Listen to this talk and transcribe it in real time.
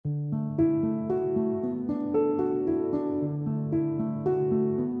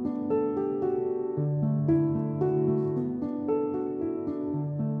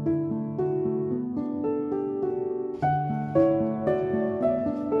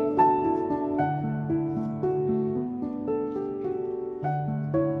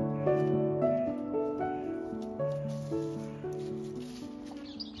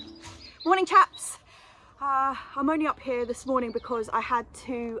Morning chaps! I'm only up here this morning because I had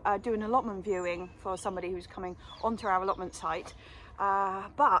to do an allotment viewing for somebody who's coming onto our allotment site.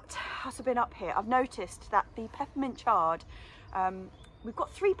 But as I've been up here, I've noticed that the peppermint chard, we've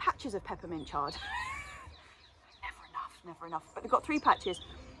got 3 patches of peppermint chard. Never enough, but we've got 3 patches.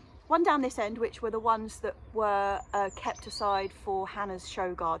 One down this end, which were the ones that were kept aside for Hannah's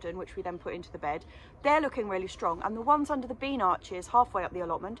show garden, which we then put into the bed. They're looking really strong. And the ones under the bean arches, halfway up the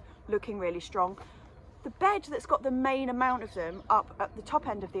allotment, looking really strong. The bed that's got the main amount of them up at the top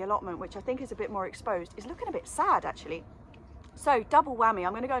end of the allotment, which I think is a bit more exposed, is looking a bit sad actually. So double whammy,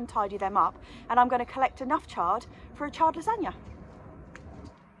 I'm going to go and tidy them up, and I'm going to collect enough chard for a chard lasagna.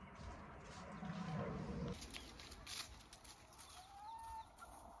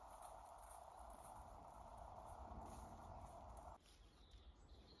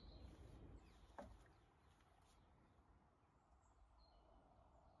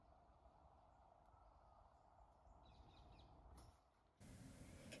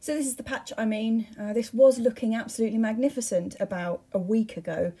 So this is the patch I'm in. This was looking absolutely magnificent about a week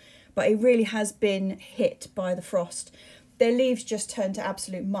ago, but it really has been hit by the frost. Their leaves just turned to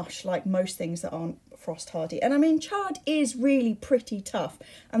absolute mush, like most things that aren't frost hardy. And I mean, chard is really pretty tough,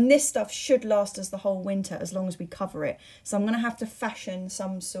 and this stuff should last us the whole winter as long as we cover it. So I'm going to have to fashion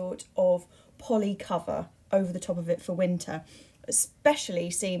some sort of poly cover over the top of it for winter.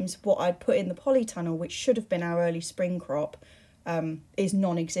 Especially seems what I'd put in the polytunnel, which should have been our early spring crop, is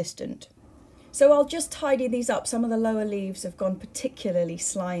non-existent. So I'll just tidy these up. Some of the lower leaves have gone particularly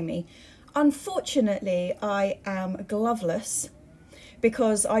slimy. Unfortunately, I am gloveless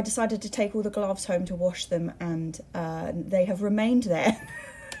because I decided to take all the gloves home to wash them, and they have remained there.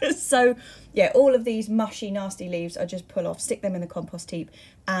 So yeah, all of these mushy, nasty leaves I just pull off, stick them in the compost heap,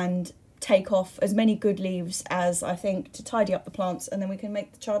 and take off as many good leaves as I think to tidy up the plants, and then we can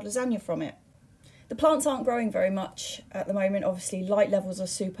make the chard lasagna from it. The plants aren't growing very much at the moment. Obviously, light levels are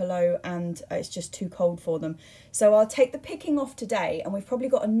super low and it's just too cold for them. So I'll take the picking off today, and we've probably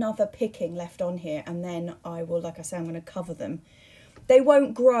got another picking left on here, and then I will, like I say, I'm going to cover them. They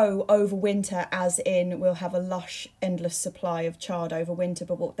won't grow over winter, as in we'll have a lush, endless supply of chard over winter,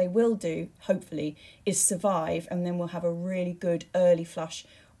 but what they will do, hopefully, is survive, and then we'll have a really good early flush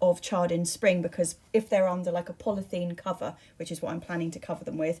of chard in spring, because if they're under like a polythene cover, which is what I'm planning to cover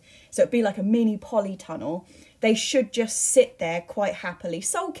them with, so it'd be like a mini polytunnel, they should just sit there quite happily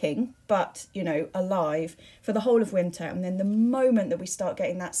sulking, but you know, alive for the whole of winter. And then the moment that we start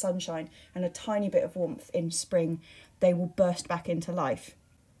getting that sunshine and a tiny bit of warmth in spring, they will burst back into life,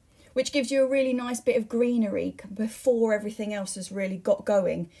 which gives you a really nice bit of greenery before everything else has really got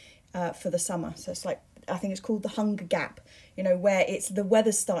going for the summer. So it's like, I think it's called the hunger gap, you know, where it's the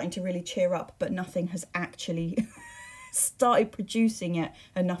weather's starting to really cheer up, but nothing has actually started producing yet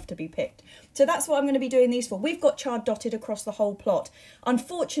enough to be picked. So that's what I'm going to be doing these for. We've got chard dotted across the whole plot.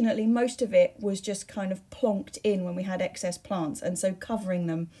 Unfortunately, most of it was just kind of plonked in when we had excess plants, and so covering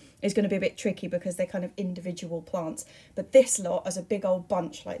them is going to be a bit tricky because they're kind of individual plants. But this lot, as a big old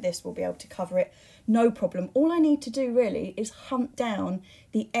bunch like this, will be able to cover it, no problem. All I need to do really is hunt down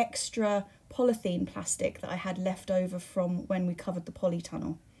the extra polythene plastic that I had left over from when we covered the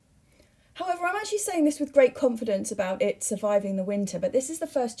polytunnel. However, I'm actually saying this with great confidence about it surviving the winter, but this is the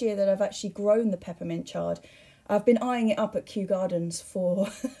first year that I've actually grown the peppermint chard. I've been eyeing it up at Kew Gardens for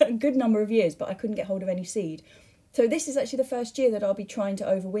a good number of years, but I couldn't get hold of any seed. So this is actually the first year that I'll be trying to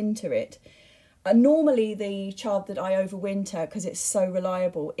overwinter it. Normally the chard that I overwinter, because it's so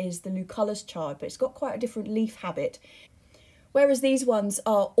reliable, is the Lucullus chard, but it's got quite a different leaf habit. Whereas these ones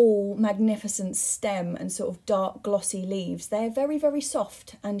are all magnificent stem and sort of dark glossy leaves. They're very, very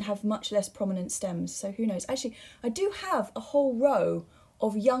soft and have much less prominent stems. So who knows? Actually, I do have a whole row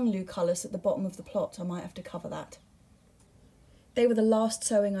of young Lucullus at the bottom of the plot. I might have to cover that. They were the last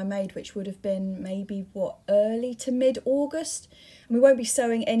sowing I made, which would have been maybe, what, early to mid-August? And we won't be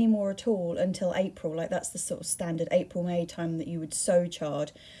sowing any more at all until April. Like, that's the sort of standard April-May time that you would sow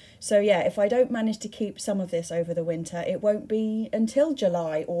chard. So yeah, if I don't manage to keep some of this over the winter, it won't be until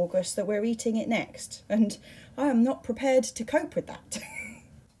July, August that we're eating it next. And I am not prepared to cope with that.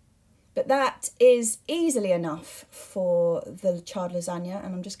 But that is easily enough for the chard lasagna,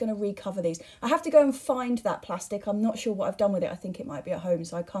 and I'm just going to recover these. I have to go and find that plastic. I'm not sure what I've done with it. I think it might be at home,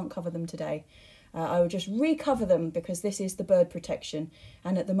 so I can't cover them today. I will just recover them because this is the bird protection,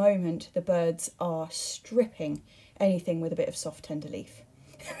 and at the moment the birds are stripping anything with a bit of soft tender leaf.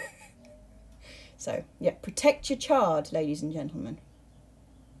 So yeah, protect your chard, ladies and gentlemen.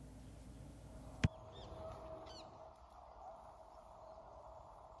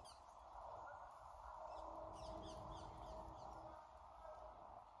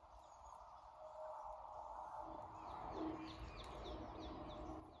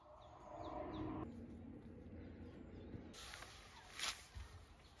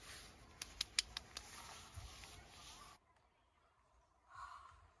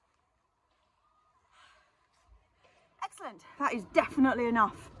 Excellent, that is definitely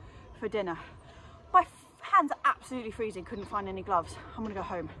enough for dinner. My hands are absolutely freezing, couldn't find any gloves. I'm gonna go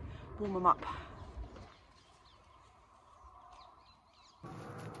home, warm them up.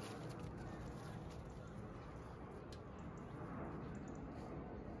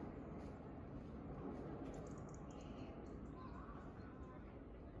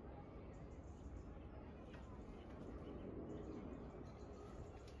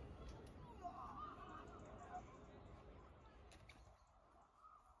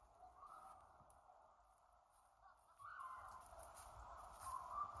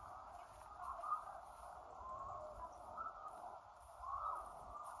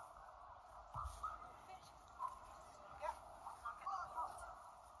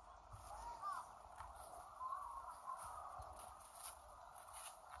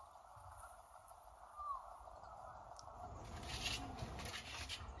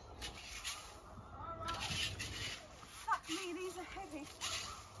 These are heavy.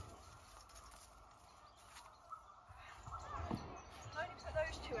 I'll only put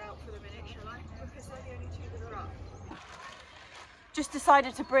those two out for the minute, shall I? Because they're the only two that are up. Just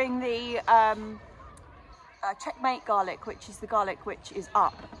decided to bring the Checkmate garlic, which is the garlic which is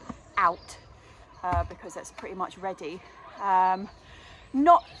up, out, because that's pretty much ready.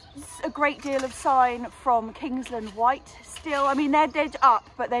 Not a great deal of sign from Kingsland White still. I mean, they're up,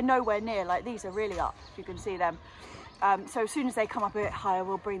 but they're nowhere near. Like, these are really up, if you can see them. So as soon as they come up a bit higher,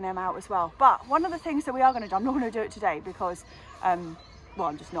 we'll bring them out as well. But one of the things that we are going to do, I'm not going to do it today because, well,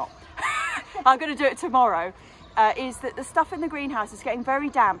 I'm just not. I'm going to do it tomorrow, is that the stuff in the greenhouse is getting very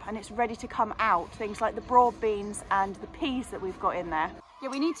damp and it's ready to come out. Things like the broad beans and the peas that we've got in there. Yeah,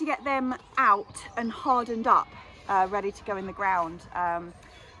 we need to get them out and hardened up, ready to go in the ground. At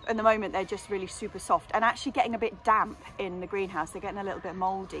the moment, they're just really super soft and actually getting a bit damp in the greenhouse. They're getting a little bit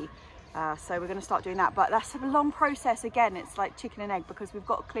mouldy. So we're going to start doing that, but that's a long process. Again, it's like chicken and egg because we've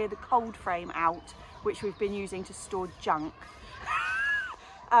got to clear the cold frame out, which we've been using to store junk.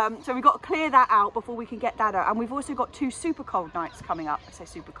 So we've got to clear that out before we can get that out. And we've also got 2 super cold nights coming up. I say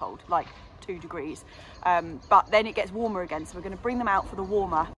super cold, like 2 degrees. But then it gets warmer again. So we're going to bring them out for the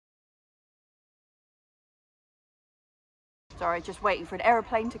warmer. Sorry, just waiting for an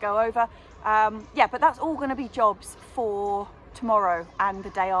aeroplane to go over. Yeah, but that's all going to be jobs for tomorrow and the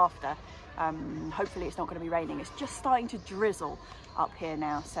day after. Hopefully it's not going to be raining. It's just starting to drizzle up here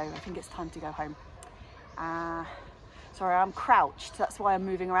now, so I think it's time to go home. Sorry, I'm crouched, that's why I'm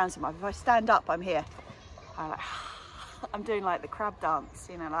moving around so much. If I stand up, I'm here. I'm doing like the crab dance,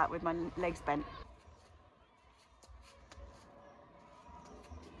 you know, like with my legs bent.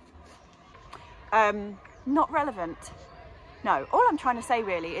 Not relevant. No, all I'm trying to say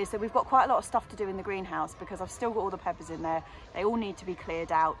really is that we've got quite a lot of stuff to do in the greenhouse because I've still got all the peppers in there. They all need to be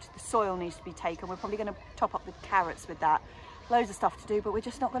cleared out. The soil needs to be taken. We're probably going to top up the carrots with that. Loads of stuff to do, but we're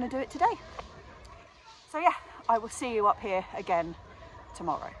just not going to do it today. So yeah, I will see you up here again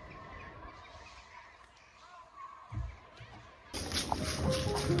tomorrow.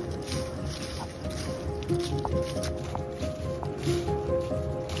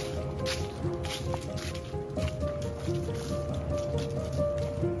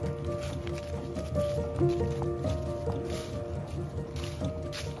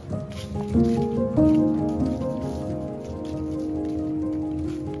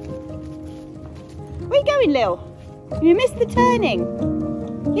 Where are you going, Lil? You missed the turning.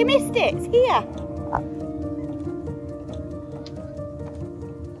 You missed it. It's here.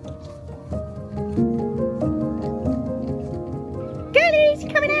 Girlies,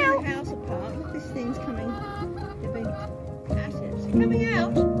 you're coming out. House apart. Look, this thing's coming. They've been at it. It's coming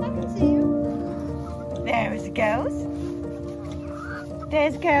out. I can see you. There's the girls.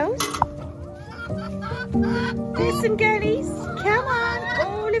 There's girls. There's some girlies. Come on,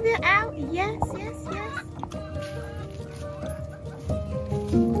 all of you out. Yes, yes, yes.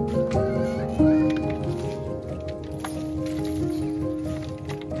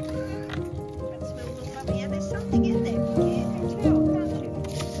 That smells all lovely. Yeah, there's something in there for you. You can tell, can't you?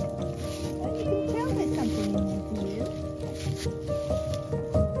 Well, you can tell there's something in there for you.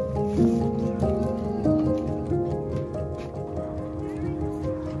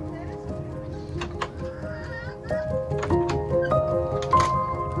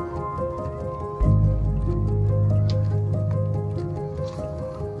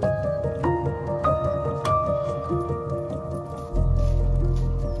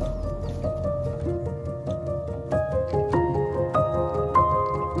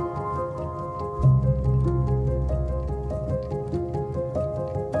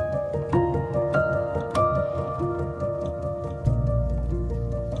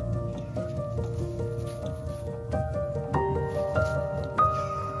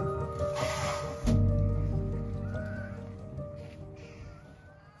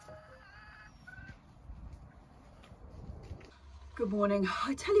 Good morning.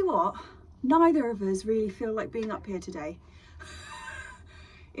 I tell you what, neither of us really feel like being up here today.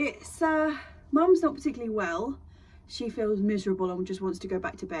 It's Mum's not particularly well. She feels miserable and just wants to go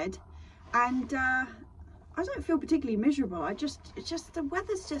back to bed. And I don't feel particularly miserable. It's just the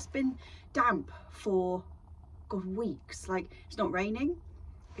weather's just been damp for God weeks. Like, it's not raining.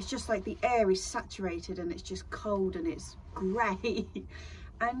 It's just like the air is saturated and it's just cold and it's grey.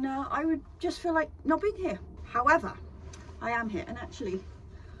 And I would just feel like not being here. However, I am here, and actually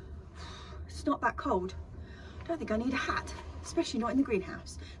it's not that cold. I don't think I need a hat, especially not in the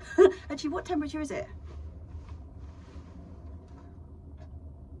greenhouse. Actually, what temperature is it?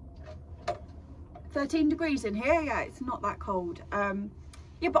 13 degrees in here. Yeah, it's not that cold.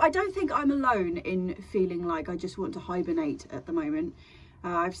 Yeah, but I don't think I'm alone in feeling like I just want to hibernate at the moment.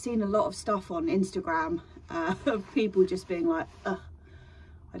 I've seen a lot of stuff on Instagram of people just being like, ugh,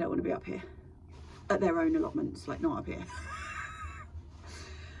 I don't want to be up here. At their own allotments, like not up here.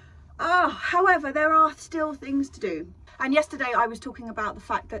 However, there are still things to do. And yesterday I was talking about the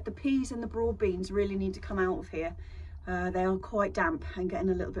fact that the peas and the broad beans really need to come out of here. They are quite damp and getting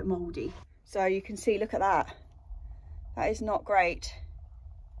a little bit mouldy. So you can see, look at that. That is not great.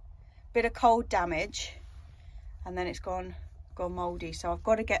 Bit of cold damage, and then it's gone mouldy. So I've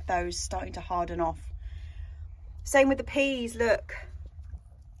got to get those starting to harden off. Same with the peas, look.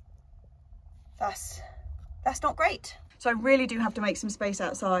 That's not great. So I really do have to make some space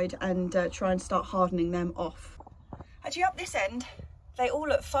outside and try and start hardening them off. Actually, up this end, they all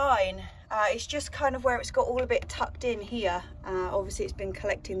look fine. It's just kind of where it's got all a bit tucked in here. Obviously, it's been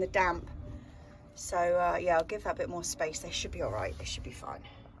collecting the damp. So yeah, I'll give that a bit more space. They should be all right. They should be fine.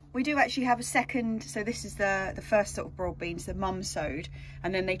 We do actually have a second. So this is the first sort of broad beans that Mum sowed,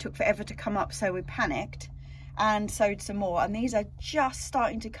 and then they took forever to come up. So we panicked and sowed some more. And these are just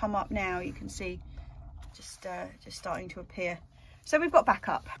starting to come up now. You can see. Just starting to appear. So we've got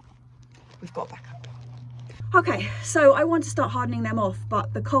backup. Okay, so I want to start hardening them off,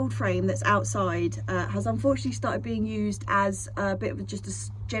 but the cold frame that's outside has unfortunately started being used as a bit of just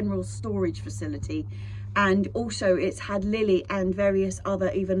a general storage facility. And also it's had Lily and various other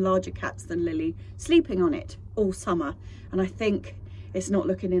even larger cats than Lily sleeping on it all summer. And I think it's not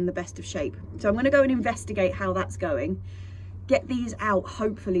looking in the best of shape. So I'm going to go and investigate how that's going. Get these out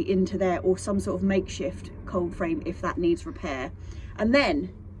hopefully into there, or some sort of makeshift cold frame if that needs repair. And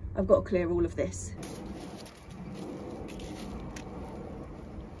then I've got to clear all of this.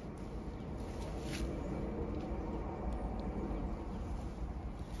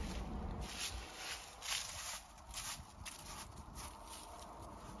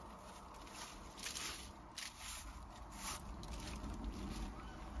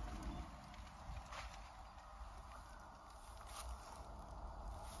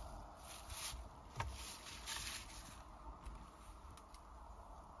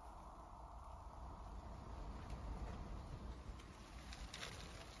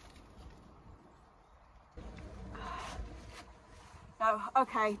 Oh,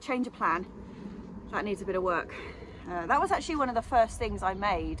 okay, change of plan. That needs a bit of work. That was actually one of the first things I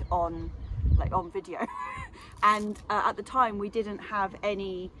made on video. And at the time we didn't have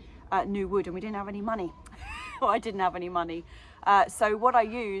any new wood, and we didn't have any money. Well, I didn't have any money. So what I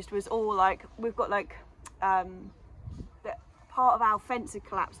used was all like, we've got like, the part of our fence had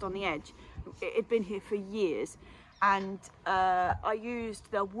collapsed on the edge. It had been here for years. And I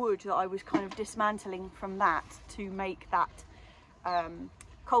used the wood that I was kind of dismantling from that to make that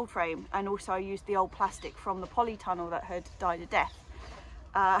cold frame, and also I used the old plastic from the polytunnel that had died a death.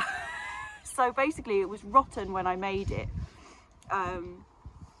 So basically it was rotten when I made it,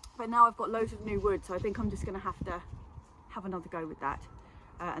 but now I've got loads of new wood, so I think I'm just going to have another go with that.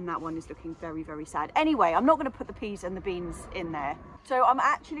 And that one is looking very, very sad. Anyway, I'm not going to put the peas and the beans in there. So I'm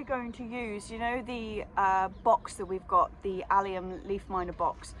actually going to use, you know, the box that we've got, the allium leaf miner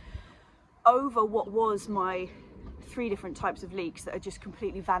box, over what was my 3 different types of leeks that are just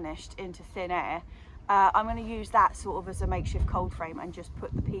completely vanished into thin air. I'm going to use that sort of as a makeshift cold frame and just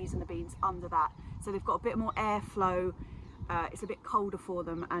put the peas and the beans under that, so they've got a bit more airflow. It's a bit colder for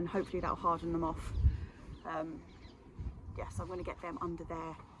them, and hopefully that'll harden them off. Yes, I'm going to get them under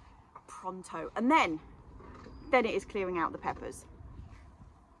there pronto, and then it is clearing out the peppers.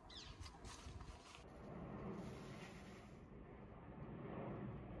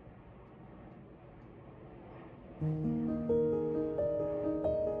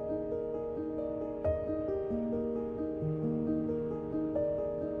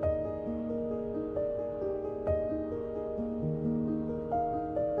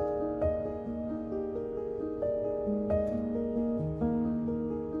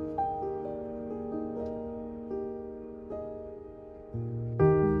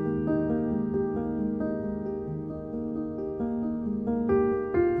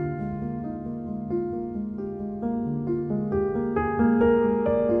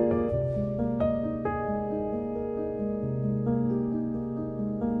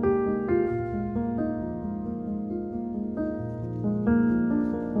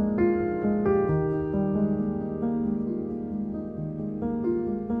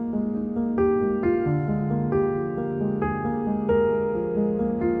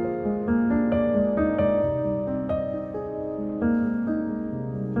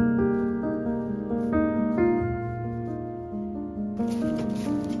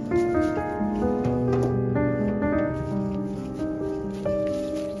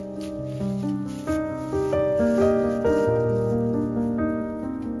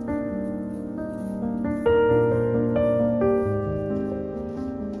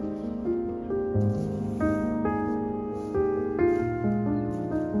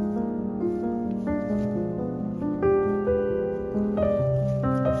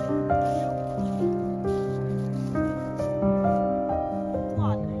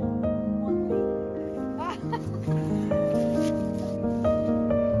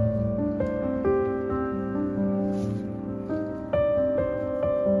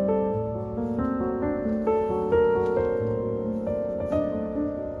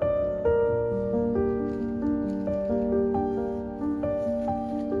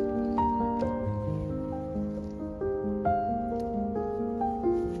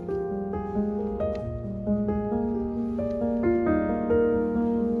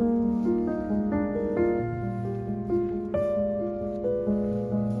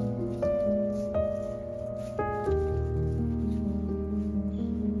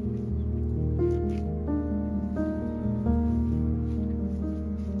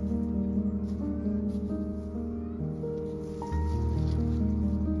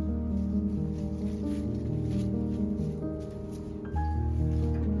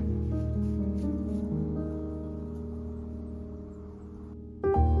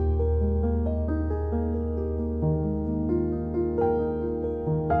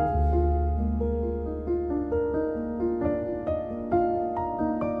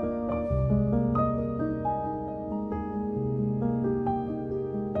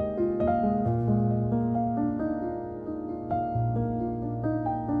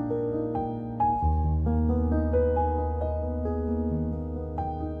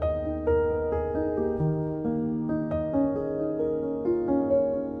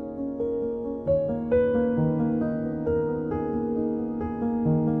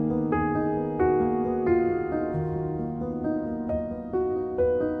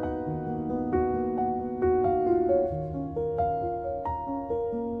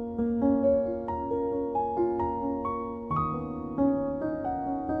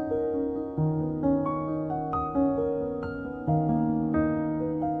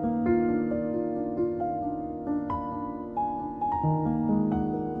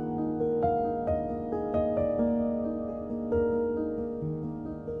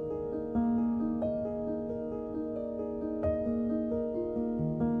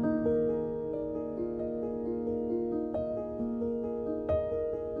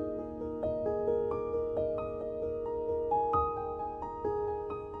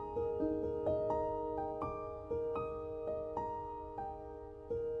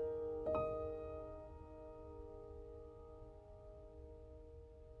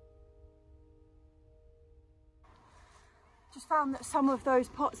 found that some of those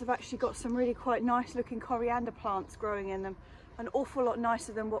pots have actually got some really quite nice looking coriander plants growing in them. An awful lot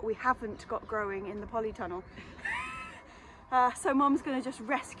nicer than what we haven't got growing in the polytunnel. So Mum's going to just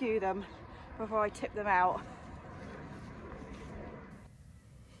rescue them before I tip them out.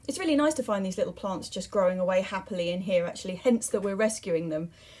 It's really nice to find these little plants just growing away happily in here actually, hence that we're rescuing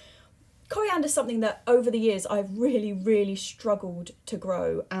them. Coriander is something that over the years I've really struggled to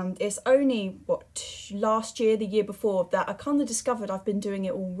grow, and it's only, last year, the year before, that I kind of discovered I've been doing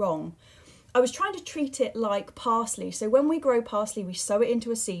it all wrong. I was trying to treat it like parsley. So when we grow parsley, we sow it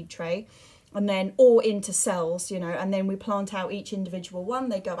into a seed tray and then, or into cells, you know, and then we plant out each individual one.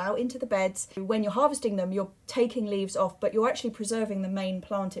 They go out into the beds. When you're harvesting them, you're taking leaves off, but you're actually preserving the main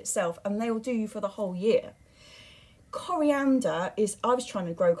plant itself, and they will do you for the whole year. Coriander is, I was trying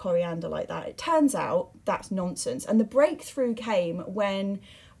to grow coriander like that. It turns out that's nonsense. And the breakthrough came when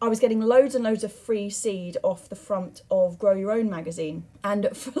I was getting loads and loads of free seed off the front of Grow Your Own magazine.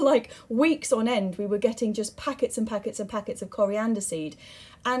 And for like weeks on end, we were getting just packets and packets and packets of coriander seed.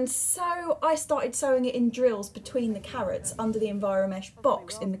 And so I started sowing it in drills between the carrots under the EnviroMesh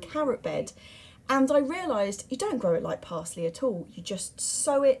box in the carrot bed. And I realised you don't grow it like parsley at all. You just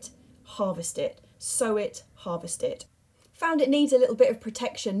sow it, harvest it, sow it, harvest it. Found it needs a little bit of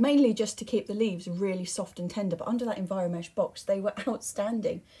protection, mainly just to keep the leaves really soft and tender, but under that EnviroMesh box they were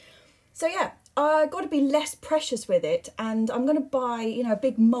outstanding. So yeah, I got to be less precious with it, and I'm going to buy, you know, a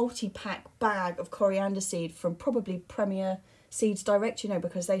big multi-pack bag of coriander seed from probably Premier Seeds Direct, you know,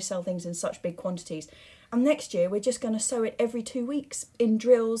 because they sell things in such big quantities. And next year we're just going to sow it every 2 weeks in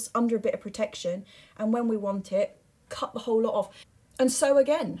drills under a bit of protection, and when we want it, cut the whole lot off. And sow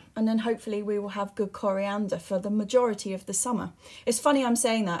again, and then hopefully we will have good coriander for the majority of the summer. It's funny I'm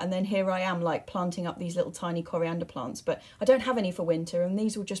saying that, and then here I am like planting up these little tiny coriander plants, but I don't have any for winter, and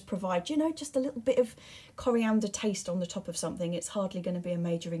these will just provide, you know, just a little bit of coriander taste on the top of something. It's hardly going to be a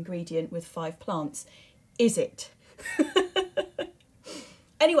major ingredient with 5 plants, is it?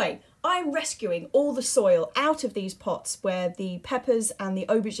 Anyway, I'm rescuing all the soil out of these pots where the peppers and the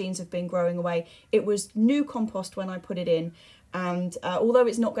aubergines have been growing away. It was new compost when I put it in. And although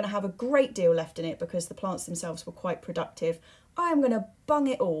it's not going to have a great deal left in it because the plants themselves were quite productive, I am going to bung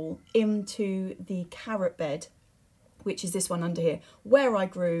it all into the carrot bed, which is this one under here, where I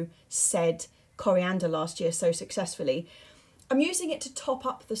grew said coriander last year so successfully. I'm using it to top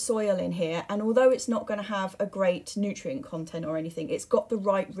up the soil in here, and although it's not going to have a great nutrient content or anything, it's got the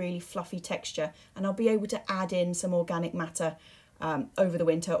right really fluffy texture, and I'll be able to add in some organic matter over the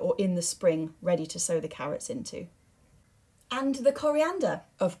winter or in the spring, ready to sow the carrots into. And the coriander,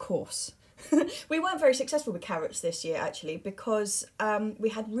 of course. We weren't very successful with carrots this year, actually, because we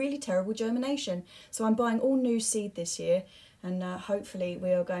had really terrible germination. So I'm buying all new seed this year, and hopefully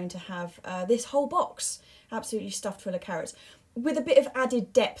we are going to have this whole box absolutely stuffed full of carrots, with a bit of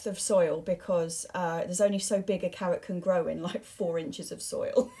added depth of soil, because there's only so big a carrot can grow in, like 4 inches of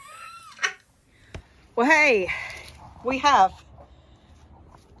soil. Well, hey, we have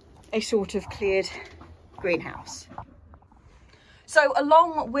a sort of cleared greenhouse. So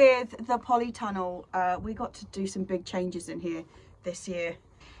along with the polytunnel, we got to do some big changes in here this year.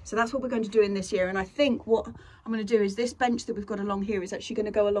 So that's what we're going to do in this year. And I think what I'm going to do is this bench that we've got along here is actually going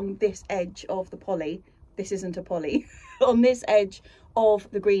to go along this edge of the poly. This isn't a poly. On this edge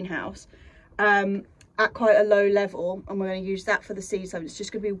of the greenhouse at quite a low level. And we're going to use that for the seed sowing. It's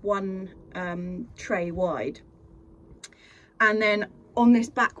just going to be 1 tray wide. And then on this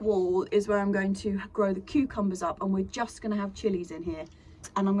back wall is where I'm going to grow the cucumbers up, and we're just going to have chilies in here.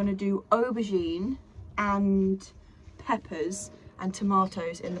 And I'm going to do aubergine and peppers and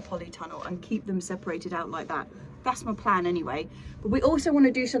tomatoes in the polytunnel and keep them separated out like that. That's my plan anyway. But we also want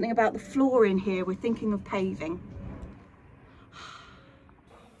to do something about the floor in here. We're thinking of paving.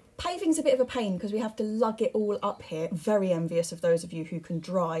 Paving's a bit of a pain because we have to lug it all up here. Very envious of those of you who can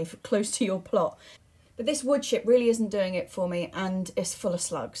drive close to your plot. But this wood chip really isn't doing it for me, and it's full of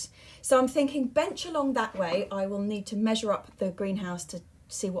slugs. So I'm thinking bench along that way. I will need to measure up the greenhouse to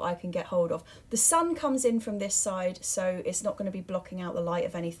see what I can get hold of. The sun comes in from this side, so it's not going to be blocking out the light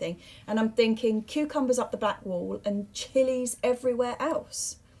of anything. And I'm thinking cucumbers up the back wall and chilies everywhere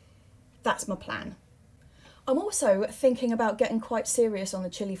else. That's my plan. I'm also thinking about getting quite serious on the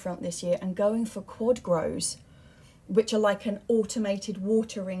chili front this year and going for quad grows, which are like an automated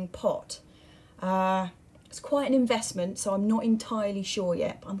watering pot. It's quite an investment, so I'm not entirely sure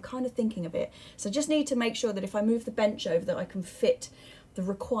yet, but I'm kind of thinking of it. So I just need to make sure that if I move the bench over that I can fit the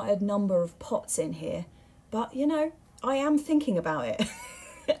required number of pots in here. But, you know, I am thinking about it.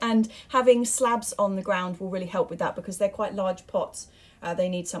 And having slabs on the ground will really help with that because they're quite large pots. They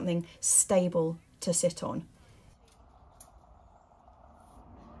need something stable to sit on.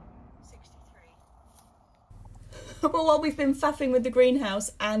 Well, while we've been faffing with the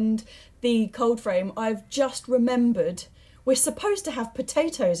greenhouse and the cold frame, I've just remembered we're supposed to have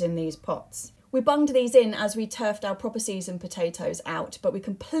potatoes in these pots. We bunged these in as we turfed our proper season potatoes out, but we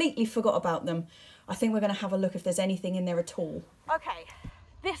completely forgot about them. I think we're going to have a look if there's anything in there at all. Okay,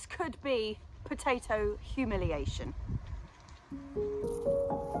 this could be potato humiliation.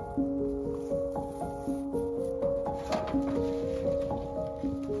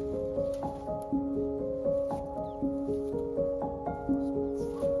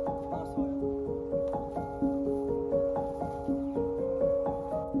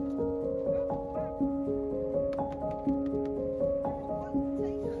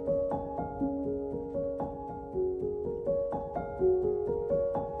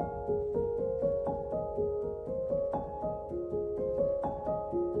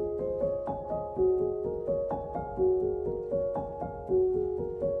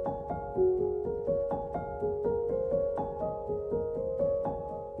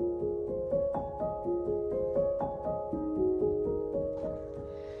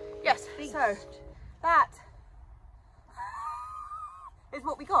 Yes, so that is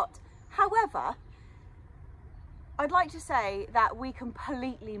what we got. However, I'd like to say that we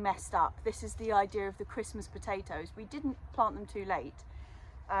completely messed up. This is the idea of the Christmas potatoes. We didn't plant them too late.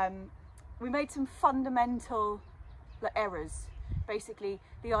 We made some fundamental errors. Basically,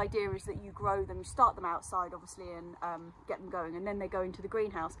 the idea is that you grow them, you start them outside obviously and get them going, and then they go into the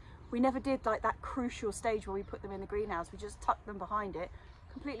greenhouse. We never did like that crucial stage where we put them in the greenhouse. We just tucked them behind it,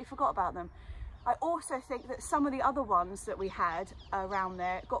 completely forgot about them. I also think that some of the other ones that we had around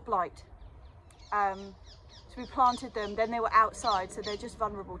there got blight. So we planted them, then they were outside, so they're just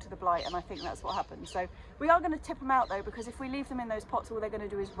vulnerable to the blight, and I think that's what happened. So we are going to tip them out though, because if we leave them in those pots, all they're going to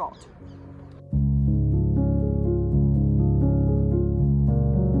do is rot.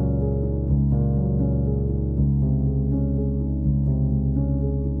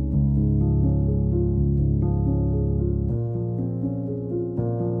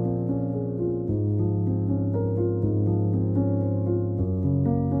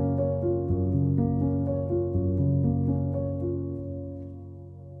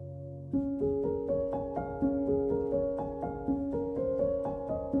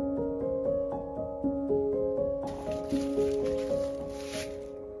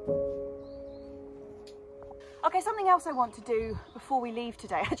 Okay, something else I want to do before we leave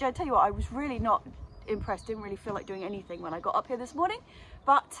today. Actually, I tell you what, I was really not impressed, didn't really feel like doing anything when I got up here this morning,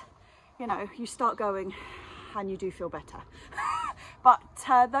 but you know, you start going and you do feel better. But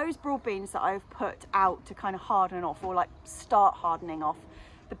those broad beans that I've put out to kind of harden off, or like start hardening off,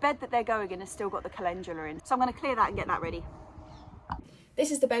 the bed that they're going in has still got the calendula in. So I'm going to clear that and get that ready.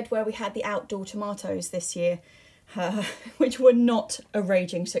 This is the bed where we had the outdoor tomatoes this year, which were not a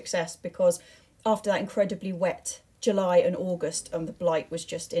raging success because after that incredibly wet July and August, the blight was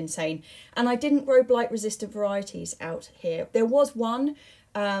just insane. And I didn't grow blight resistant varieties out here. There was one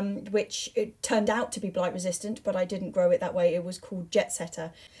which it turned out to be blight resistant, but I didn't grow it that way. It was called Jet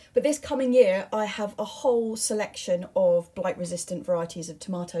Setter. But this coming year, I have a whole selection of blight resistant varieties of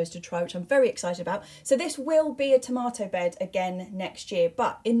tomatoes to try, which I'm very excited about. So this will be a tomato bed again next year.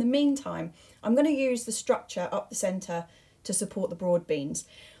 But in the meantime, I'm going to use the structure up the centre to support the broad beans.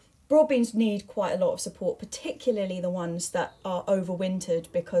 Broad beans need quite a lot of support, particularly the ones that are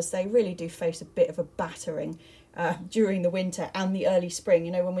overwintered, because they really do face a bit of a battering during the winter and the early spring.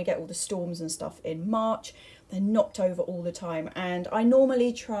 You know, when we get all the storms and stuff in March, they're knocked over all the time. And I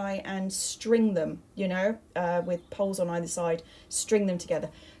normally try and string them, you know, with poles on either side, string them together.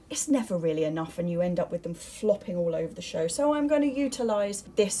 It's never really enough and you end up with them flopping all over the show. So I'm going to utilise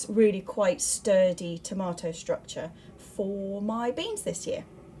this really quite sturdy tomato structure for my beans this year.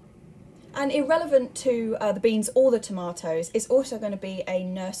 And irrelevant to the beans or the tomatoes, it's also going to be a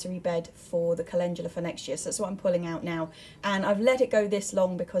nursery bed for the calendula for next year. So that's what I'm pulling out now. And I've let it go this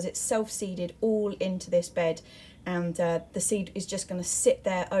long because it's self-seeded all into this bed. And the seed is just going to sit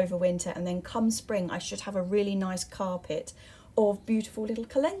there over winter. And then come spring, I should have a really nice carpet of beautiful little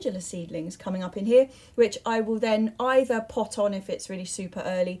calendula seedlings coming up in here, which I will then either pot on if it's really super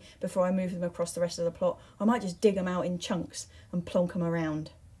early before I move them across the rest of the plot. I might just dig them out in chunks and plonk them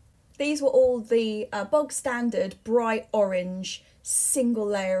around. These were all the bog standard bright orange single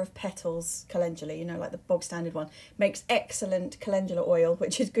layer of petals calendula, you know, like the bog standard one. Makes excellent calendula oil,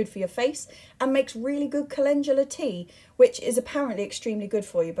 which is good for your face, and makes really good calendula tea, which is apparently extremely good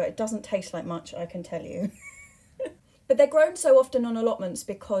for you, but it doesn't taste like much, I can tell you. But they're grown so often on allotments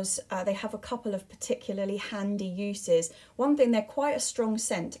because they have a couple of particularly handy uses. One thing, they're quite a strong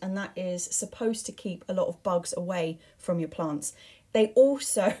scent, and that is supposed to keep a lot of bugs away from your plants. They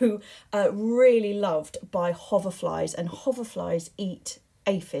also really loved by hoverflies, and hoverflies eat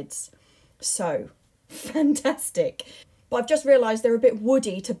aphids. So fantastic. But I've just realised they're a bit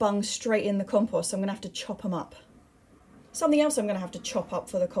woody to bung straight in the compost, so I'm going to have to chop them up. Something else I'm going to have to chop up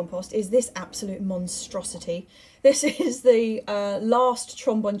for the compost is this absolute monstrosity. This is the last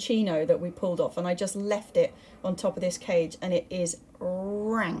tromboncino that we pulled off, and I just left it on top of this cage, and it is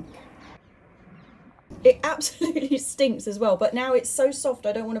rank. It absolutely stinks as well, but now it's so soft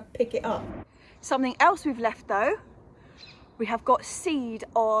I don't want to pick it up. Something else we've left though, we have got seed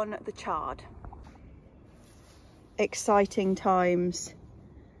on the chard. Exciting times.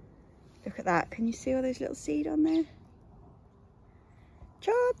 Look at that. Can you see all those little seed on there?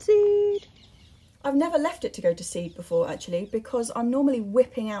 Chard seed. I've never left it to go to seed before actually, because I'm normally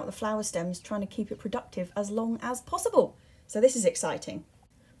whipping out the flower stems trying to keep it productive as long as possible. So this is exciting.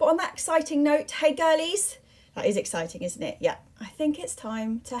 But on that exciting note, hey girlies, that is exciting, isn't it? Yeah, I think it's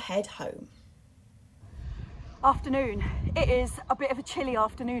time to head home. Afternoon. It is a bit of a chilly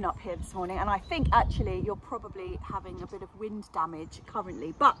afternoon up here this morning, and I think actually you're probably having a bit of wind damage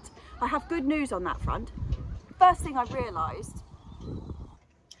currently, but I have good news on that front. First thing I've realised,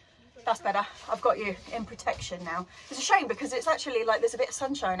 that's better, I've got you in protection now. It's a shame because it's actually like there's a bit of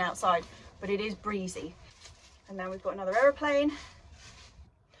sunshine outside, but it is breezy. And now we've got another aeroplane.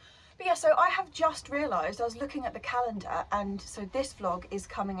 But yeah, so I have just realised, I was looking at the calendar, and so this vlog is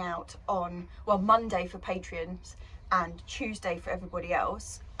coming out on, well, Monday for Patreons and Tuesday for everybody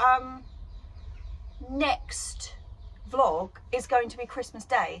else. Next vlog is going to be Christmas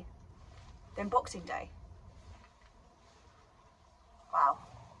Day, then Boxing Day. Wow.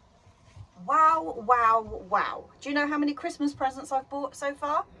 Wow, wow, wow. Do you know how many Christmas presents I've bought so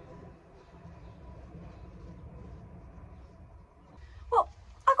far?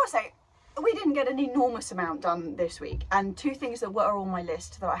 I've got to say, we didn't get an enormous amount done this week, and two things that were on my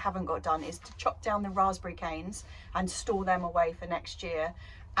list that I haven't got done is to chop down the raspberry canes and store them away for next year,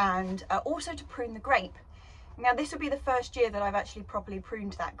 and also to prune the grape. Now this will be the first year that I've actually properly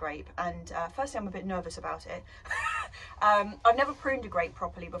pruned that grape, and firstly I'm a bit nervous about it. I've never pruned a grape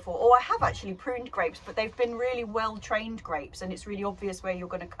properly before, or I have actually pruned grapes, but they've been really well trained grapes and it's really obvious where you're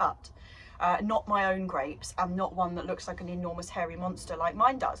going to cut. Not my own grapes, and not one that looks like an enormous hairy monster like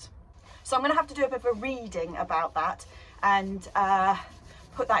mine does. So I'm going to have to do a bit of a reading about that and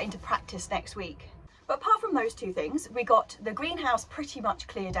put that into practice next week. But apart from those two things, we got the greenhouse pretty much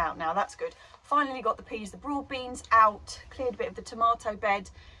cleared out now, that's good. Finally got the peas, the broad beans out, cleared a bit of the tomato bed.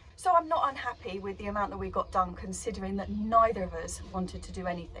 So I'm not unhappy with the amount that we got done, considering that neither of us wanted to do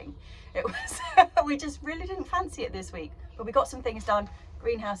anything. It was, we just really didn't fancy it this week, but we got some things done.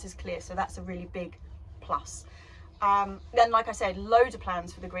 Greenhouse is clear, so that's a really big plus. Then, like I said, loads of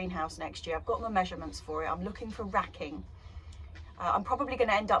plans for the greenhouse next year. I've got my measurements for it. I'm looking for racking. I'm probably going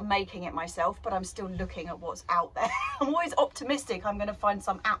to end up making it myself, but I'm still looking at what's out there. I'm always optimistic I'm going to find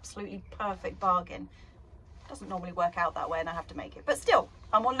some absolutely perfect bargain. It doesn't normally work out that way and I have to make it, but still,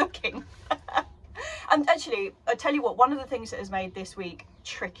 I'm on looking. And actually, I tell you what, one of the things that has made this week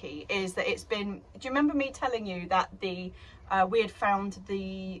tricky is that it's been, do you remember me telling you that the we had found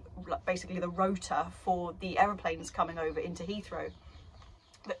the, basically the rotor for the aeroplanes coming over into Heathrow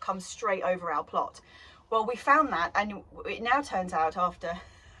that comes straight over our plot? Well, we found that, and it now turns out, after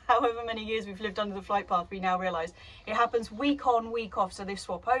however many years we've lived under the flight path, we now realise it happens week on, week off. So they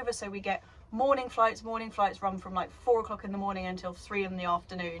swap over, so we get morning flights run from like 4 o'clock in the morning until 3 in the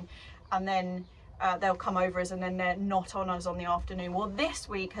afternoon, and then they'll come over us and then they're not on us on the afternoon. Well, this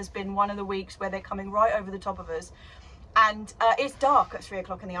week has been one of the weeks where they're coming right over the top of us, and it's dark at 3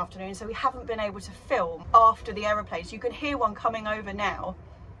 o'clock in the afternoon, so we haven't been able to film after the aeroplanes. You can hear one coming over now.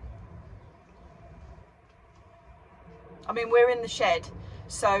 I mean, we're in the shed,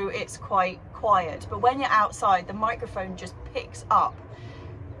 so it's quite quiet, but when you're outside, the microphone just picks up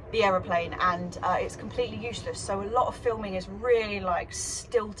the aeroplane, and it's completely useless. So a lot of filming is really like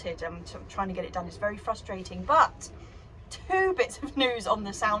stilted, and trying to get it done is very frustrating. But two bits of news on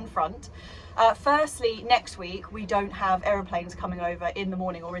the sound front. Firstly, next week we don't have aeroplanes coming over in the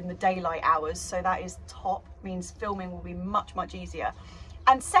morning or in the daylight hours, so that is top, means filming will be much easier.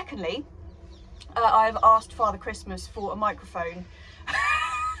 And secondly, I've asked Father Christmas for a microphone.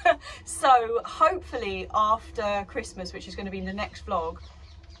 So hopefully after Christmas, which is going to be in the next vlog,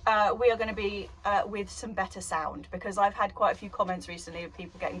 we are going to be with some better sound, because I've had quite a few comments recently of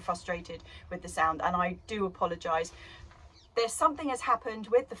people getting frustrated with the sound, and I do apologise. There's something has happened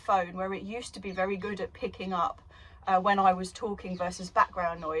with the phone where it used to be very good at picking up when I was talking versus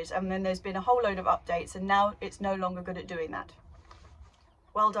background noise, and then there's been a whole load of updates and now it's no longer good at doing that.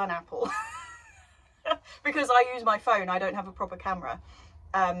 Well done, Apple. because I use my phone, I don't have a proper camera.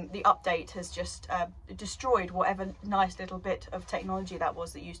 The update has just destroyed whatever nice little bit of technology that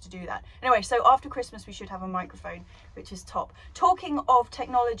was that used to do that. Anyway, so after Christmas we should have a microphone, which is top. Talking of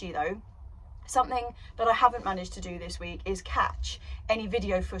technology though, something that I haven't managed to do this week is catch any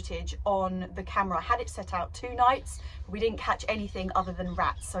video footage on the camera. I had it set out 2 nights, but we didn't catch anything other than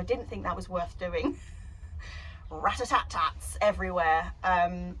rats, so I didn't think that was worth doing. Rat-a-tat-tats everywhere.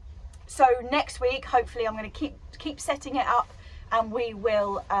 So next week, hopefully I'm going to keep setting it up, and we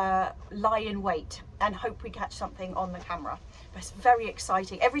will lie in wait and hope we catch something on the camera. But it's very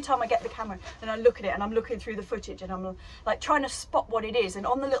exciting. Every time I get the camera and I look at it and I'm looking through the footage and I'm like trying to spot what it is, and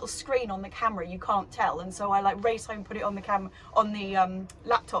on the little screen on the camera you can't tell, and so I like race home, put it on the camera, on the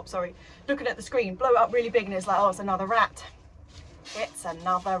laptop, sorry, looking at the screen, blow it up really big, and it's like, oh, it's another rat. It's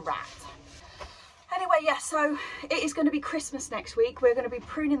another rat. Anyway, yeah, so it is going to be Christmas next week. We're going to be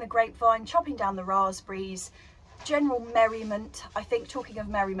pruning the grapevine, chopping down the raspberries, general merriment. I think, talking of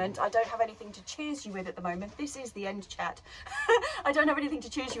merriment, I don't have anything to cheers you with at the moment. This is the end chat. I don't have anything to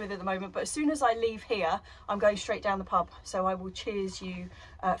cheers you with at the moment, but as soon as I leave here, I'm going straight down the pub. So I will cheers you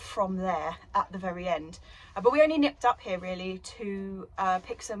from there at the very end. But we only nipped up here really to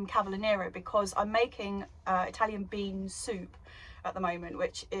pick some Cavolo Nero because I'm making Italian bean soup at the moment,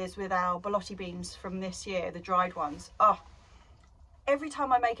 which is with our borlotti beans from this year, the dried ones. Oh, every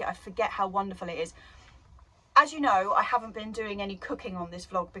time I make it, I forget how wonderful it is. As you know, I haven't been doing any cooking on this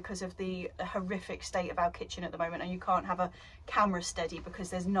vlog because of the horrific state of our kitchen at the moment, and you can't have a camera steady because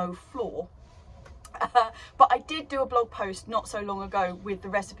there's no floor. But I did do a blog post not so long ago with the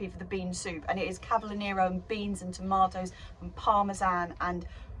recipe for the bean soup, and it is Cavolo Nero and beans and tomatoes and parmesan and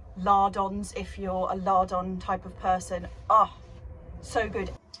lardons if you're a lardon type of person. Oh, so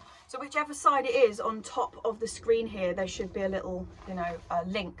good. So whichever side it is on top of the screen here, there should be a little, you know,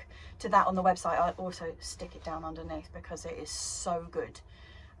 link to that on the website. I'll also stick it down underneath because it is so good.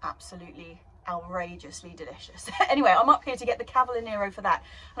 Absolutely outrageously delicious. Anyway, I'm up here to get the Cavolo Nero for that.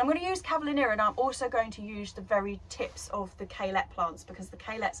 And I'm going to use Cavolo Nero, and I'm also going to use the very tips of the Kalette plants because the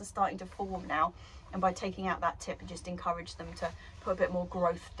Kalettes are starting to form now. And by taking out that tip, it just encouraged them to put a bit more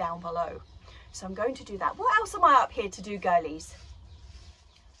growth down below. So I'm going to do that. What else am I up here to do, girlies?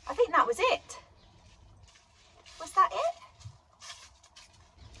 I think that was it. Was that it?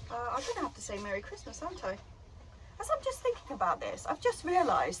 I'm going to have to say Merry Christmas, aren't I? As I'm just thinking about this, I've just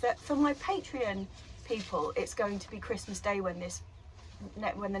realised that for my Patreon people, it's going to be Christmas Day when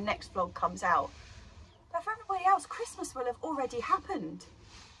the next vlog comes out. But for everybody else, Christmas will have already happened.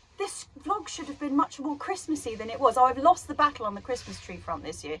 This vlog should have been much more Christmassy than it was. Oh, I've lost the battle on the Christmas tree front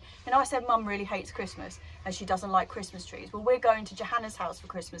this year. You know, I said Mum really hates Christmas and she doesn't like Christmas trees. Well, we're going to Johanna's house for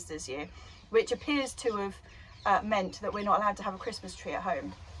Christmas this year, which appears to have meant that we're not allowed to have a Christmas tree at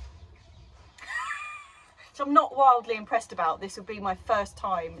home. So I'm not wildly impressed about. This will be my first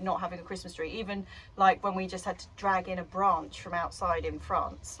time not having a Christmas tree. Even like when we just had to drag in a branch from outside in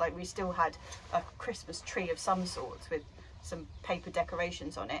France, like we still had a Christmas tree of some sort with some paper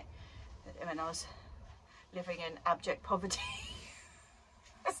decorations on it when I was living in abject poverty.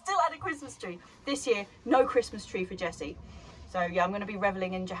 I still had a Christmas tree. This year, no Christmas tree for Jessie. So yeah, I'm going to be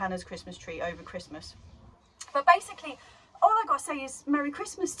revelling in Johanna's Christmas tree over Christmas. But basically, all I got to say is Merry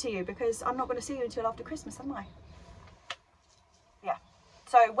Christmas to you, because I'm not going to see you until after Christmas, am I? Yeah.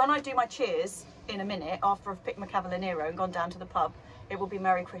 So when I do my cheers in a minute, after I've picked my Cavolo Nero and gone down to the pub, it will be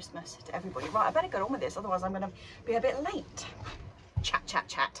Merry Christmas to everybody. Right, I better get on with this, otherwise I'm going to be a bit late. Chat, chat,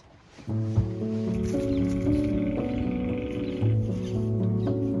 chat.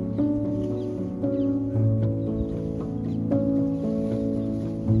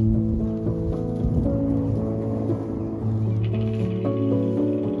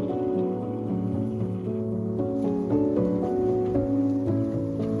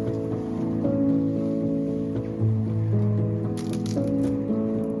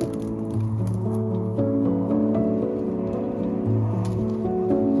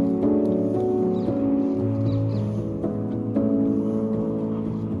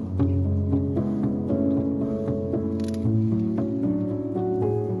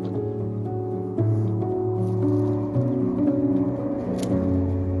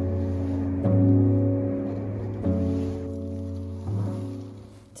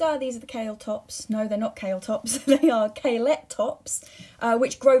 So these are the kale tops. No, they're not kale tops. They are Kalette tops,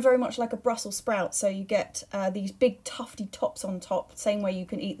 which grow very much like a Brussels sprout. So you get these big tufty tops on top, same way you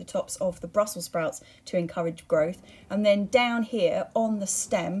can eat the tops of the Brussels sprouts to encourage growth. And then down here on the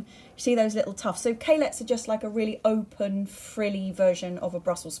stem, you see those little tufts. So Kalettes are just like a really open, frilly version of a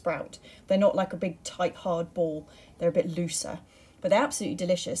Brussels sprout. They're not like a big, tight, hard ball. They're a bit looser. but they're absolutely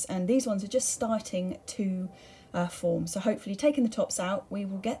delicious, and these ones are just starting to form. So hopefully, taking the tops out, we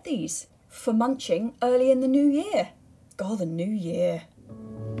will get these for munching early in the new year. God, the new year.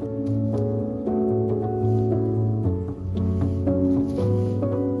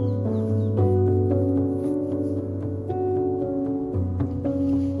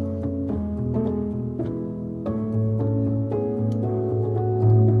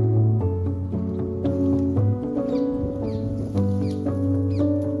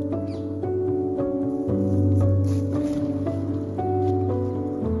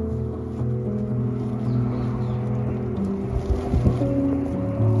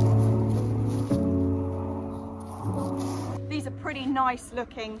 Pretty nice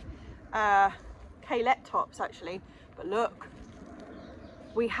looking Kalette tops actually, but look,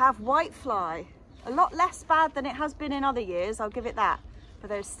 we have whitefly. A lot less bad than it has been in other years, I'll give it that, but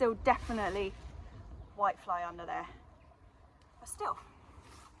there's still definitely whitefly under there, but still,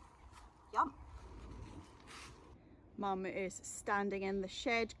 yum. Mum is standing in the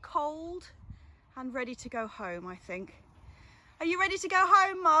shed, cold and ready to go home, I think. Are you ready to go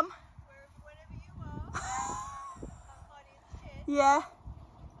home, Mum? Wherever you are. Yeah.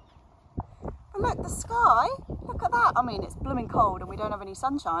 But look, the sky, look at that. I mean, it's blooming cold and we don't have any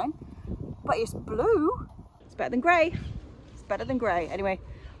sunshine, but it's blue. It's better than grey. It's better than grey. Anyway,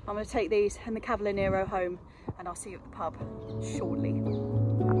 I'm going to take these and the Cavolo Nero home, and I'll see you at the pub shortly.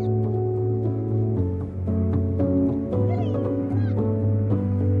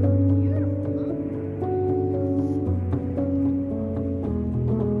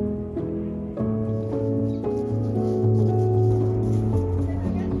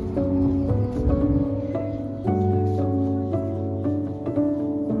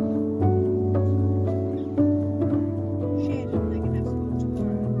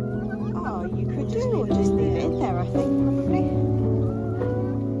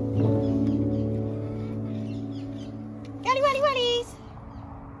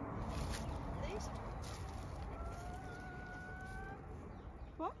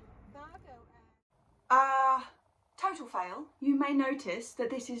 Total fail. You may notice that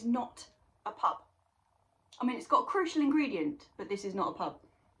this is not a pub. I mean, it's got a crucial ingredient, but this is not a pub.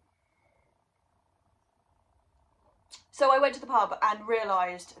 So I went to the pub and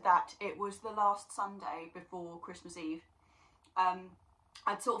realised that it was the last Sunday before Christmas Eve.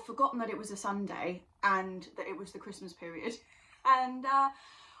 I'd sort of forgotten that it was a Sunday and that it was the Christmas period. And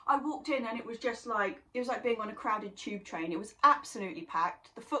I walked in and it was just like, it was like being on a crowded tube train. It was absolutely packed.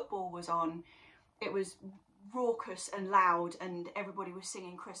 The football was on. It was raucous and loud and everybody was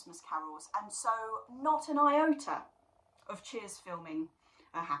singing Christmas carols. And so not an iota of Cheers filming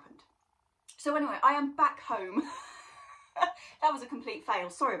happened. So anyway, I am back home. That was a complete fail.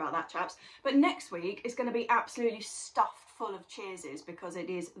 Sorry about that, chaps. But next week is going to be absolutely stuffed full of Cheerses because it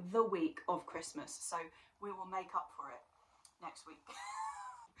is the week of Christmas. So we will make up for it next week.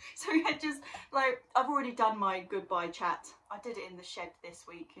 So yeah, just like, I've already done my goodbye chat. I did it in the shed this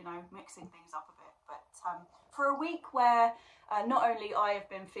week, you know, mixing things up a bit. But for a week where not only I have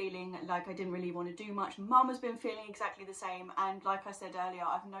been feeling like I didn't really want to do much, Mum has been feeling exactly the same. And like I said earlier,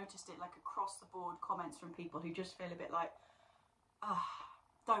 I've noticed it like across the board comments from people who just feel a bit like,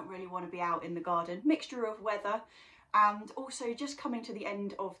 don't really want to be out in the garden. Mixture of weather and also just coming to the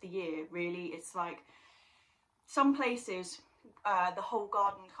end of the year, really. It's like some places the whole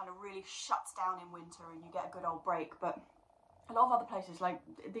garden kind of really shuts down in winter and you get a good old break, but a lot of other places like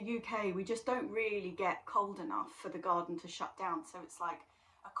the UK, we just don't really get cold enough for the garden to shut down, so it's like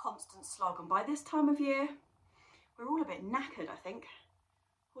a constant slog. And by this time of year we're all a bit knackered, I think.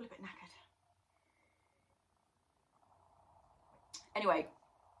 All a bit knackered. Anyway,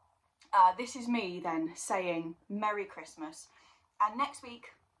 this is me then saying Merry Christmas, and next week,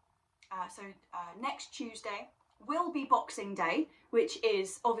 next Tuesday will be Boxing Day, which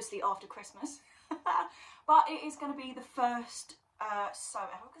is obviously after Christmas, but it is going to be the first sowing.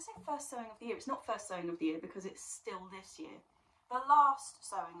 I'm going to say first sowing of the year. It's not first sowing of the year because it's still this year. The last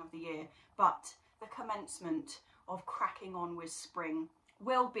sowing of the year, but the commencement of cracking on with spring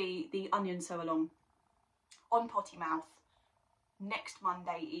will be the onion sow along on Potty Mouth next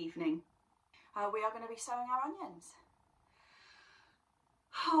Monday evening. We are going to be sowing our onions.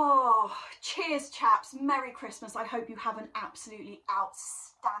 Oh, cheers, chaps. Merry Christmas. I hope you have an absolutely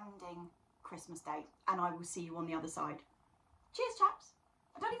outstanding Christmas day, and I will see you on the other side. Cheers, chaps.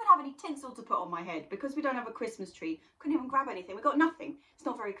 I don't even have any tinsel to put on my head because we don't have a Christmas tree. Couldn't even grab anything. We've got nothing. It's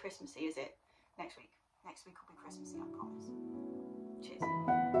not very Christmassy, is it? Next week. Next week will be Christmassy, I promise.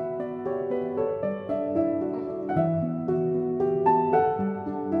 Cheers.